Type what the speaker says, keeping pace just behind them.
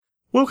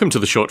Welcome to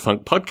the Short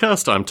Funk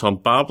Podcast. I'm Tom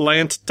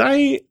Barbalet, and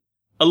today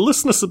a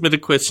listener submitted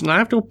a question. I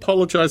have to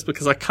apologise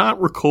because I can't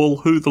recall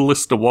who the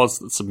listener was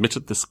that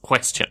submitted this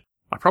question.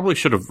 I probably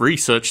should have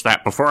researched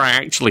that before I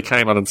actually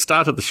came on and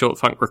started the Short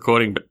Funk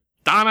recording, but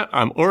darn it,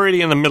 I'm already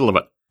in the middle of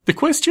it. The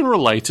question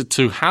related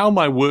to how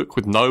my work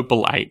with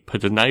Noble Ape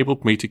had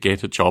enabled me to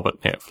get a job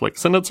at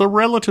Netflix, and it's a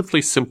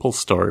relatively simple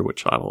story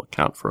which I will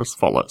account for as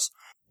follows.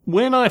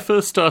 When I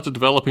first started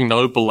developing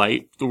Noble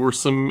Ape, there were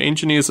some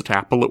engineers at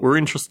Apple that were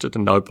interested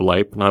in Noble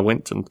Ape, and I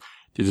went and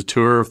did a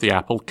tour of the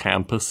Apple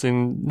campus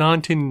in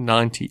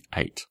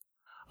 1998.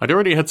 I'd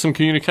already had some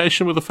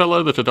communication with a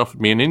fellow that had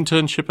offered me an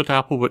internship at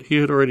Apple, but he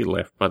had already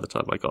left by the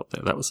time I got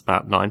there. That was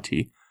about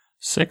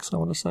 96, I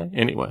want to say.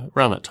 Anyway,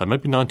 around that time,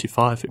 maybe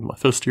 95 in my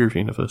first year of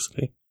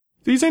university.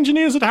 These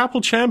engineers at Apple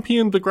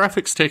championed the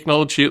graphics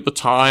technology at the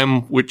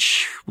time,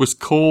 which was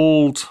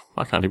called,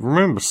 I can't even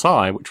remember,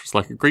 Psi, which was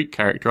like a Greek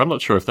character. I'm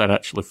not sure if that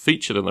actually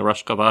featured in the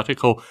Rushkov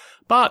article,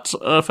 but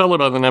a fellow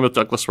by the name of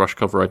Douglas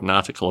Rushkov wrote an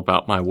article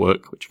about my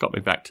work, which got me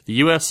back to the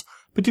US,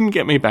 but didn't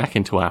get me back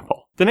into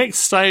Apple. The next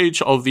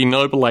stage of the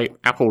Noble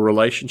Ape-Apple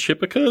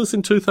relationship occurs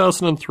in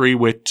 2003,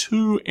 where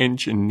two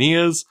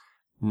engineers,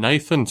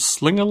 Nathan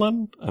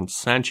Slingerland and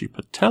Sanjay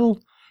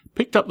Patel,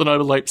 picked up the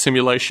Noble Ape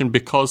simulation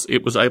because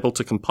it was able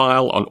to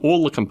compile on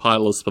all the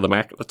compilers for the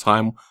Mac at the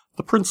time,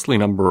 the princely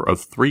number of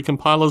 3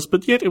 compilers,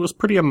 but yet it was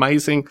pretty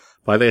amazing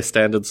by their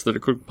standards that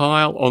it could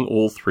compile on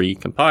all 3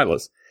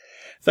 compilers.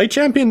 They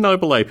championed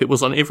Noble Ape. It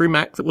was on every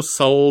Mac that was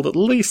sold, at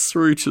least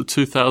through to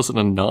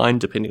 2009,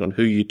 depending on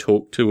who you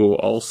talk to.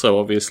 Also,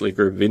 obviously, a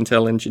group of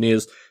Intel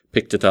engineers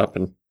picked it up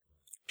and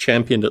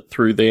championed it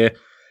through their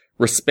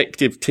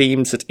respective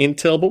teams at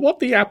Intel. But what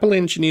the Apple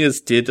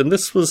engineers did, and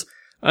this was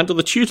under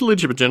the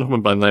tutelage of a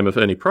gentleman by the name of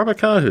Ernie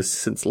Probakar, who's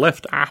since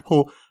left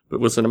Apple,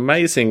 but was an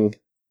amazing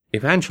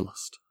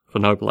evangelist for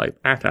Noble Ape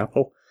at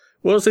Apple,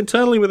 was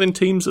internally within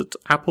teams at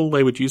Apple,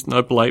 they would use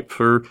Noble Ape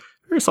for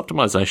various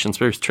optimizations,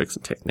 various tricks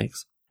and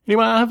techniques.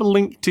 Anyway, I have a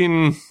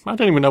LinkedIn, I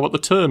don't even know what the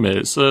term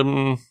is, I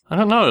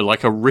don't know,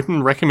 like a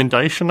written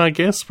recommendation, I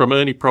guess, from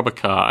Ernie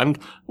Probakar. And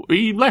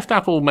he left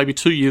Apple maybe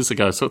 2 years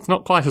ago, so it's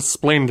not quite as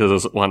splendid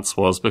as it once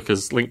was,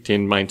 because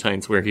LinkedIn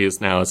maintains where he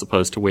is now as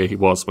opposed to where he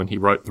was when he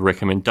wrote the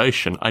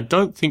recommendation. I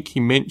don't think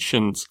he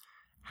mentions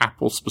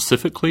Apple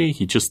specifically,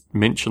 he just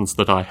mentions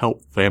that I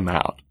helped them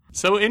out.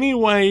 So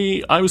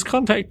anyway, I was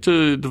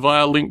contacted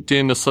via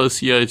LinkedIn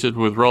associated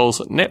with roles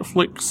at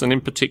Netflix, and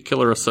in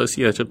particular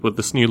associated with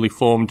this newly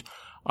formed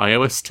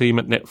iOS team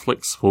at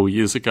Netflix 4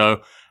 years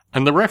ago.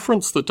 And the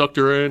reference that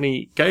Dr.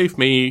 Ernie gave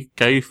me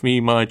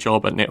my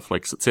job at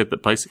Netflix. It said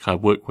that basically I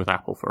worked with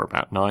Apple for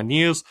about 9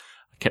 years.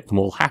 I kept them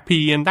all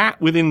happy, and that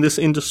within this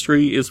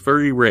industry is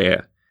very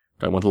rare.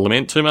 Don't want to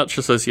lament too much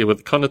associated with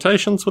the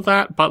connotations with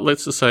that, but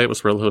let's just say it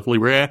was relatively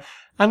rare.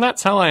 And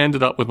that's how I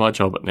ended up with my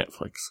job at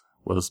Netflix,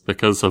 was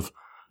because of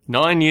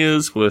 9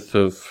 years worth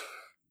of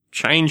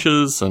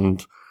changes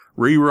and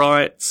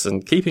rewrites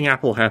and keeping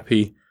Apple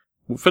happy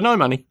for no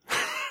money.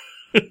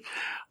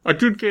 I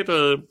did get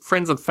a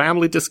friends and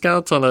family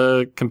discount on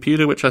a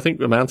computer, which I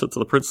think amounted to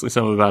the princely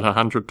sum of about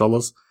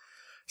 $100.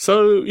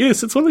 So,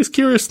 yes, it's one of these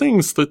curious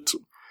things that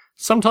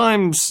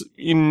sometimes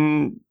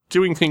in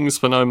doing things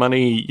for no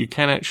money, you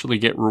can actually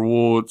get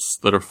rewards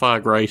that are far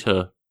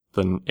greater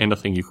than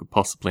anything you could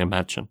possibly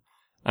imagine.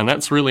 And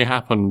that's really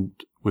happened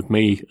with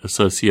me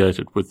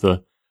associated with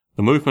the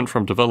movement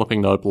from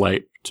developing Noble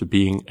Ape to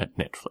being at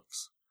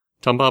Netflix.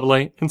 Tom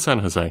Barbalet in San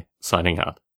Jose, signing out.